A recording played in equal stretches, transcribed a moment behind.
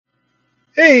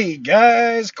Hey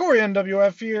guys, Corey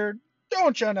NWF here,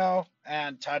 don't you know?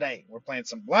 And today we're playing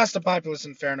some Blastapopoulos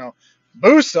Inferno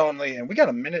boost only, and we got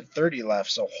a minute 30 left,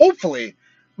 so hopefully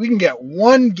we can get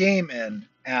one game in.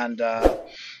 And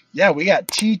yeah, we got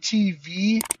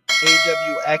TTV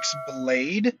AWX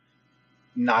Blade,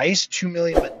 nice, 2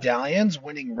 million medallions,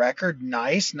 winning record,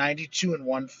 nice, 92 and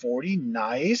 140,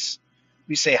 nice.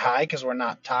 We say hi because we're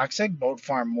not toxic. Boat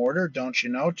Farm Mortar, don't you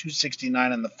know?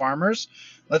 269 on the farmers.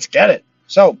 Let's get it.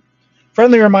 So,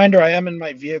 friendly reminder, I am in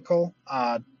my vehicle.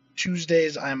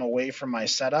 Tuesdays, I'm away from my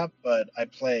setup, but I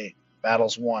play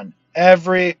Battles 1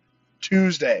 every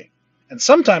Tuesday. And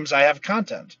sometimes I have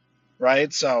content,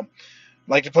 right? So, I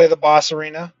like to play the boss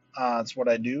arena. That's what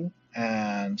I do.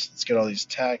 And let's get all these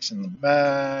attacks in the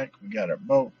back. We got our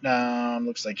boat down.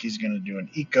 Looks like he's going to do an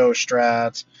eco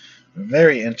strat.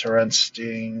 Very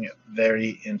interesting.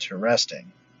 Very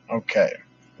interesting. Okay.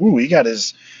 Ooh, he got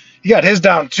his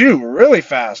down too, really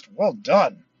fast. Well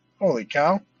done. Holy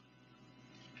cow.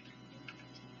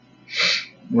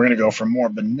 We're gonna go for more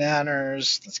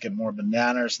bananas. Let's get more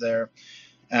bananas there.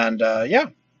 And yeah,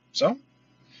 so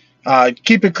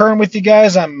keep it current with you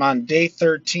guys. I'm on day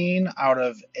 13 out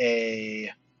of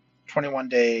a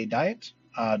 21-day diet.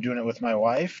 Doing it with my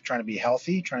wife, trying to be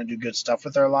healthy, trying to do good stuff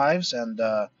with our lives, and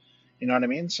you know what I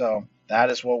mean. So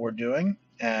that is what we're doing.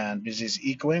 And because he's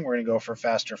ecoing, we're gonna go for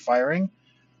faster firing.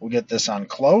 We'll get this on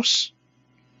close,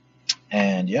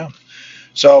 and yeah.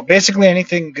 So basically,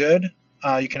 anything good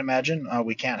you can imagine,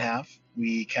 we can't have.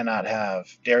 We cannot have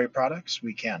dairy products.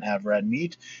 We can't have red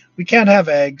meat. We can't have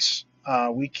eggs.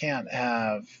 We can't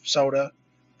have soda.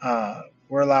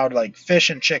 We're allowed like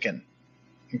fish and chicken.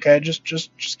 Okay,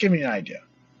 just give me an idea.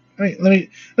 Let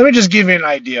me just give you an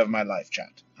idea of my life,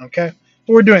 chat. Okay,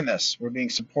 but we're doing this. We're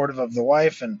being supportive of the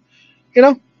wife, and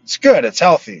it's good. It's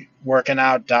healthy. Working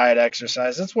out, diet,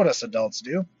 exercise. That's what us adults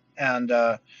do. And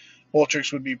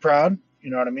Boltrix would be proud.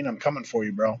 You know what I mean? I'm coming for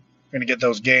you, bro. We're gonna get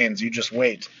those gains. You just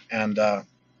wait. And so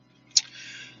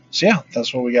yeah,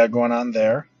 that's what we got going on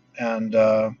there. And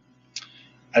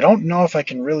I don't know if I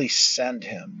can really send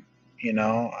him.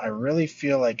 I really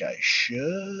feel like I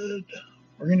should.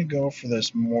 We're gonna go for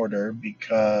this mortar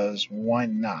because why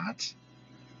not?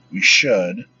 We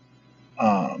should.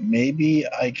 Maybe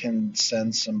I can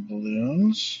send some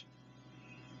balloons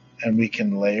and we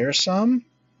can layer some.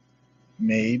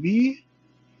 Maybe.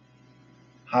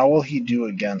 How will he do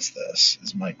against this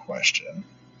is my question.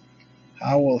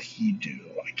 How will he do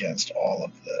against all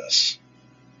of this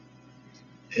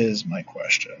is my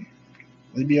question.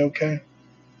 Will he be okay?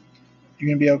 You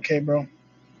gonna be okay, bro?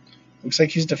 Looks like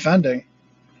he's defending.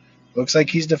 Looks like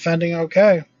he's defending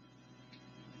okay.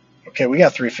 Okay, we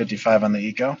got 355 on the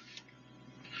eco.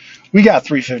 We got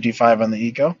 355 on the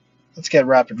eco. Let's get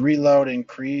rapid reload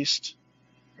increased.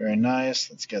 Very nice.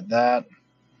 Let's get that.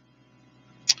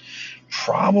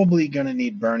 Probably going to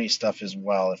need Bernie stuff as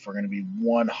well if we're going to be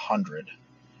 100.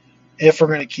 If we're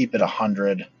going to keep it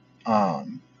 100, I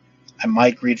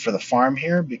might greed for the farm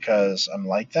here because I'm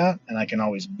like that, and I can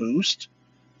always boost.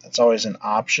 That's always an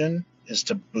option, is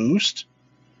to boost.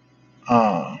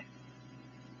 Oh,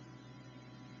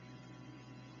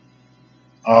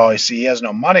 I see he has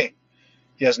no money.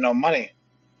 He has no money.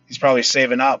 He's probably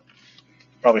saving up.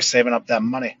 Probably saving up that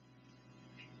money.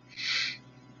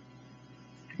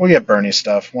 We'll get Bernie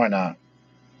stuff. Why not?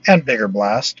 And bigger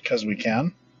blast, because we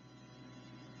can.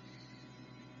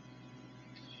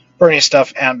 Bernie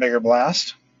stuff and bigger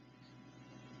blast.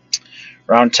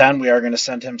 Round 10, we are going to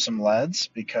send him some leads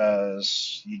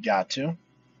because you got to.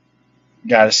 You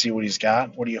got to see what he's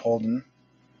got. What are you holding?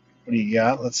 What do you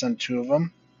got? Let's send 2 of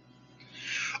them.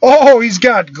 Oh, he's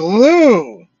got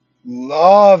glue.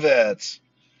 Love it.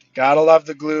 Gotta love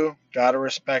the glue. Gotta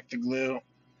respect the glue.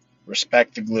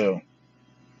 Respect the glue.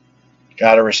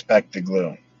 Gotta respect the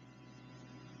glue.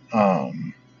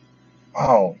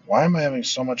 Oh, why am I having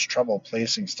so much trouble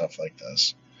placing stuff like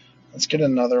this? Let's get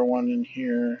another one in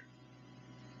here.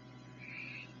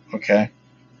 Okay.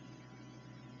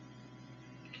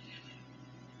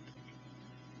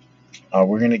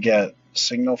 We're going to get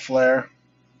signal flare.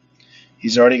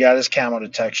 He's already got his camo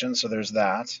detection, so there's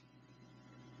that.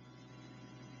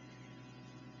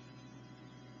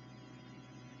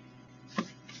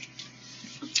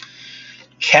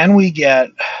 Can we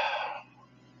get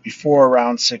before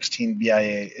round 16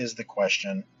 BIA is the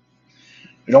question.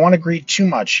 We don't want to greed too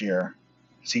much here,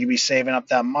 because he could be saving up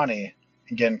that money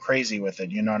and getting crazy with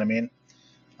it, you know what I mean?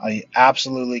 He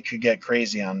absolutely could get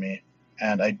crazy on me,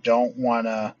 and I don't want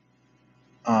to...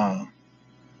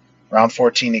 round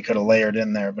 14 he could have layered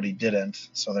in there, but he didn't,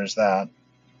 so there's that.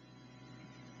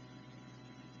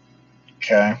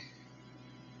 Okay.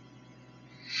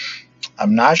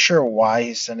 I'm not sure why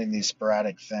he's sending these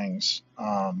sporadic things.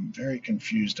 Very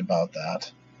confused about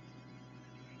that.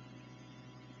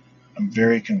 I'm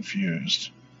very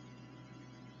confused.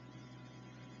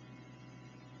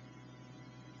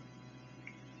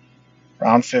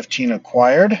 Round 15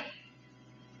 acquired.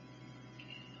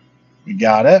 We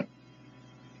got it.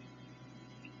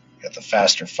 Got the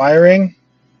faster firing.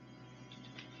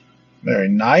 Very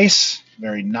nice.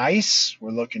 Very nice.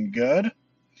 We're looking good.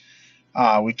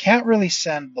 We can't really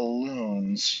send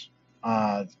balloons.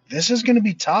 This is going to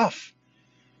be tough.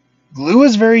 Glue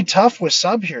is very tough with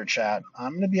sub here, chat.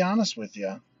 I'm going to be honest with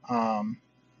you.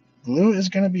 Glue is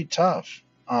going to be tough.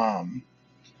 I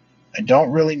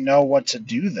don't really know what to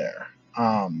do there.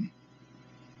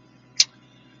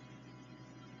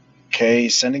 Okay,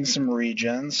 sending some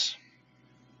regions.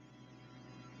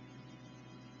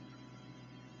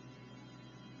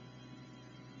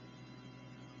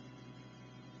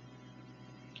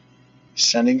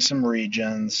 Sending some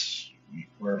regions.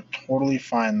 We're totally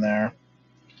fine there.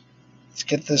 Let's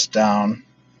get this down.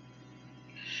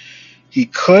 He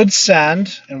could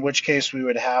send, in which case we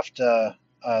would have to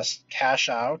cash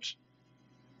out.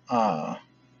 So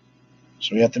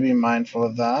we have to be mindful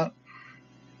of that.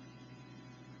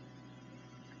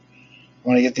 I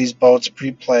want to get these boats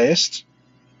pre-placed.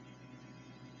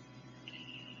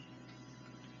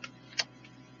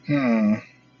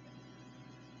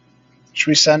 Should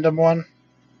we send him one?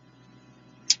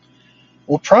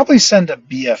 We'll probably send a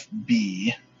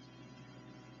BFB.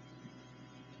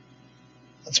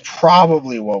 That's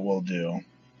probably what we'll do.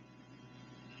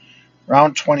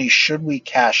 Round 20, should we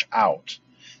cash out?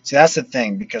 See, that's the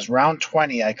thing, because round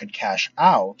 20 I could cash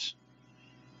out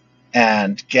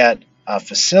and get a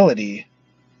facility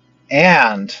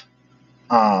and,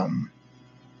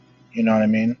 you know what I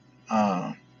mean?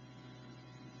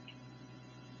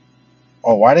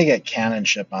 Oh, why'd I get cannon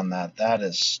ship on that? That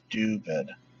is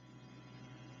stupid.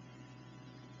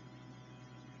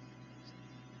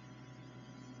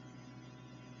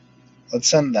 Let's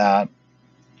send that.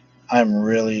 I'm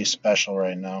really special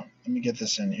right now. Let me get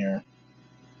this in here.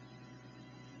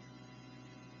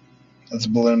 Let's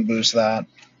balloon boost that.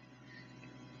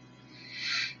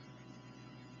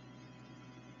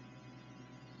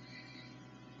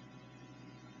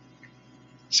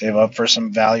 Save up for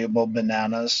some valuable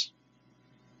bananas.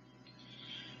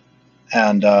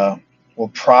 And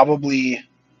we'll probably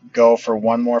go for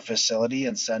one more facility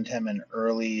and send him an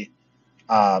early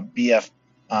ZOMG.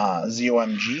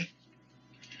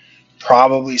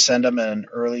 Probably send him an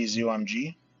early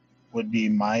ZOMG would be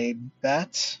my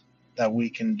bet that we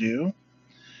can do.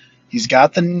 He's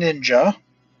got the Ninja,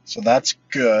 so that's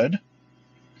good.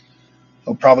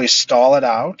 He'll probably stall it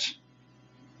out,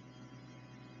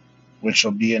 which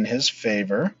will be in his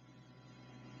favor.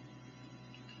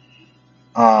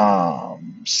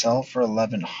 Sell for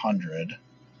 1100.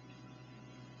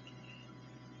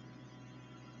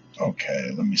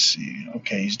 Okay, let me see.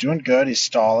 Okay, he's doing good. He's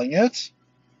stalling it.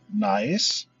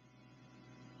 Nice.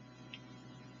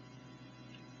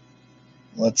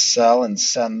 Let's sell and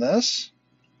send this.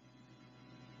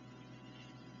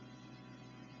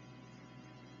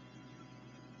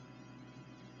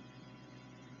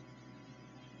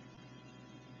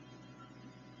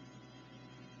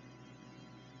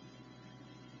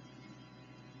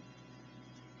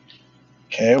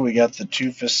 Okay, we got the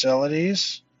two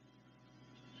facilities.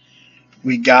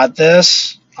 We got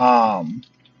this.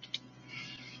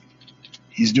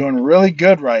 He's doing really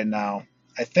good right now.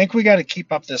 I think we got to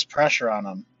keep up this pressure on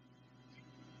him.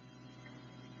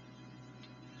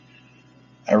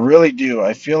 I really do.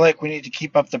 I feel like we need to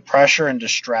keep up the pressure and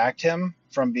distract him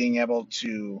from being able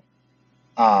to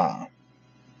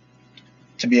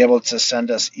be able to send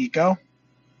us eco.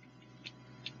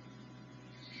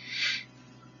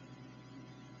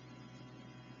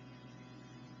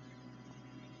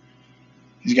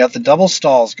 He's got the double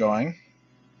stalls going.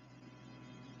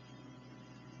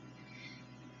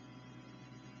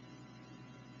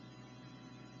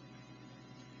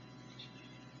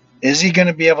 Is he going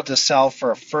to be able to sell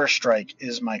for a first strike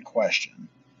is my question.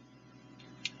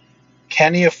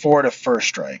 Can he afford a first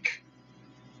strike?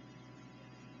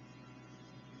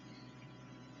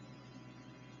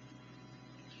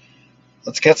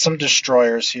 Let's get some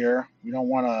destroyers here. We don't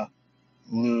want to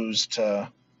lose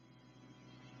to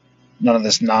none of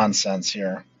this nonsense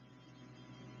here.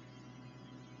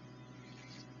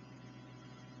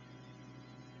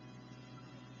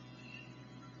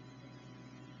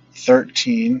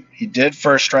 $13. He did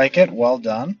first strike it. Well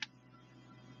done.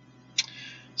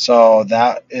 So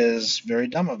that is very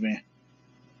dumb of me.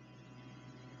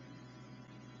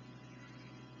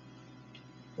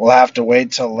 We'll have to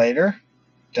wait till later.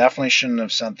 Definitely shouldn't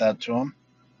have sent that to him.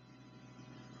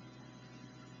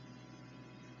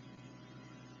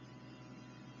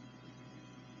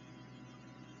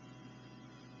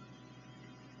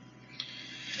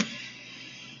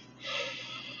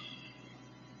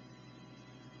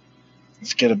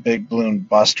 Let's get a big balloon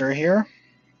buster here.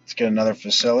 Let's get another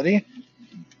facility.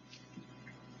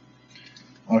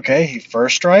 Okay, he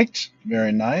first striked.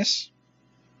 Very nice.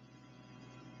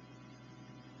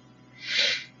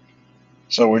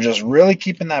 So we're just really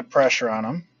keeping that pressure on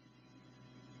him.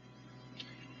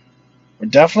 We're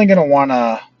definitely going to want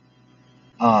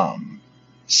to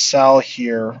sell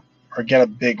here or get a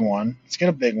big one. Let's get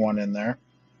a big one in there.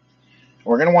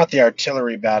 We're going to want the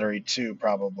artillery battery too,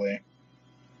 probably.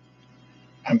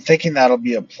 I'm thinking that'll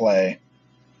be a play.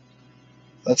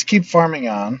 Let's keep farming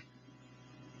on.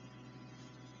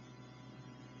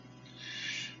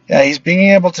 Yeah, he's being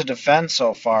able to defend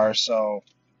so far, so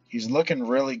he's looking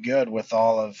really good with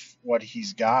all of what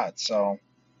he's got. So,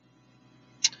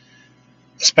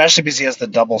 especially because he has the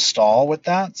double stall with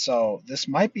that. So this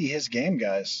might be his game,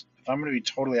 guys. If I'm going to be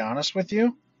totally honest with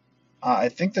you, I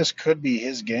think this could be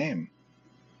his game.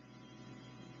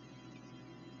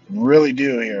 Really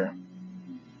do here.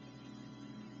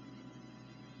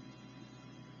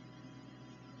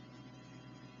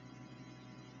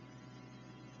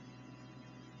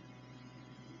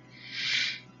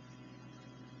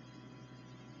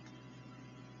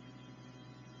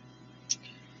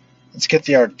 Let's get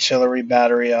the artillery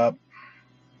battery up.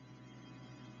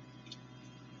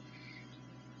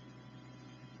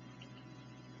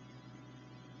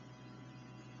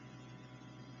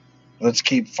 Let's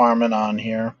keep farming on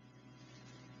here.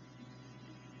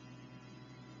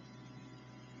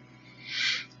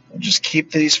 We'll just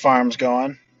keep these farms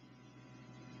going.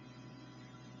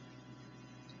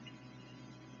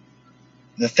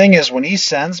 The thing is, when he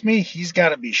sends me, he's got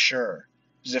to be sure.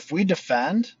 Because if we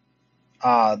defend,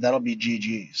 that'll be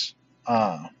GG's.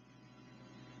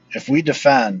 If we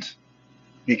defend,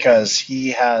 because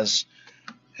he'll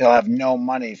have no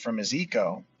money from his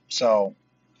eco. So,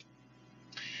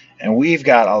 and we've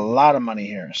got a lot of money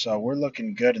here, so we're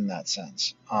looking good in that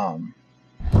sense.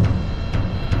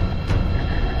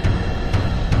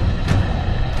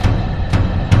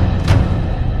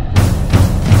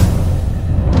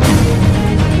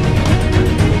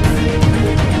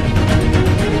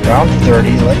 Round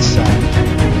 30, let's send.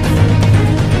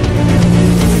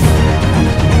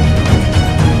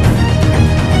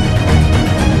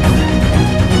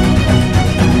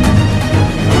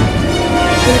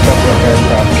 Get a couple of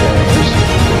aircraft carriers.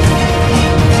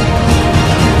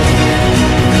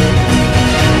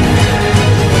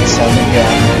 Let's send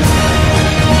again.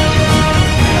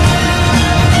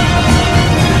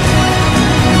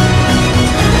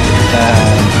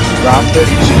 And round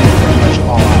 32 is pretty much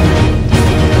all out.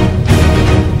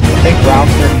 I think round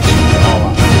 32 is all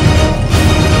out.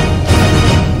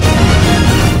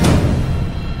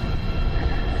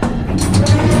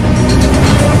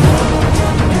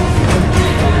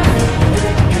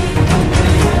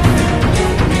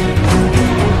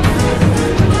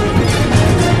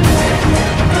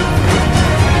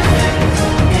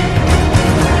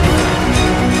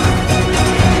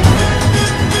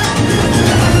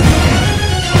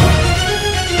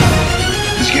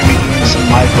 He's going to be doing some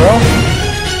micro.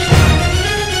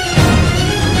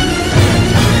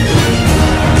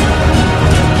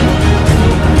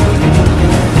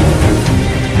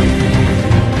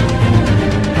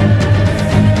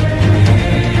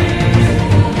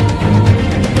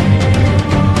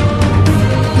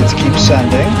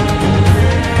 Sending.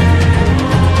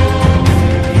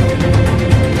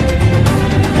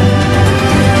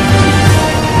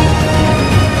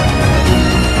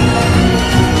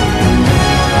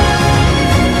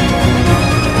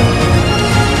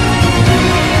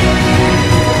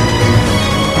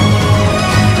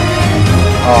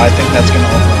 Oh, I think that's going to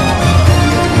overlap.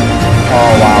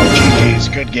 Oh, wow. GG's.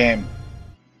 Good game.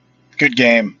 Good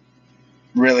game.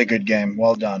 Really good game.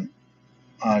 Well done.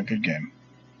 Good game.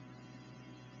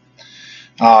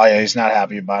 Oh, yeah, he's not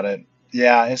happy about it.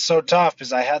 Yeah, it's so tough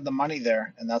because I had the money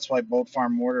there, and that's why Boat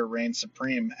Farm Mortar reigns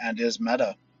supreme and is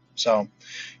meta. So,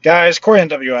 guys, Corey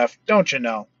NWF, don't you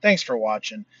know? Thanks for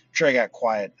watching. I'm sure I got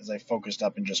quiet as I focused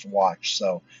up and just watched.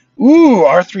 So, ooh,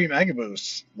 R3 Mega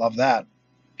Boosts. Love that.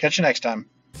 Catch you next time.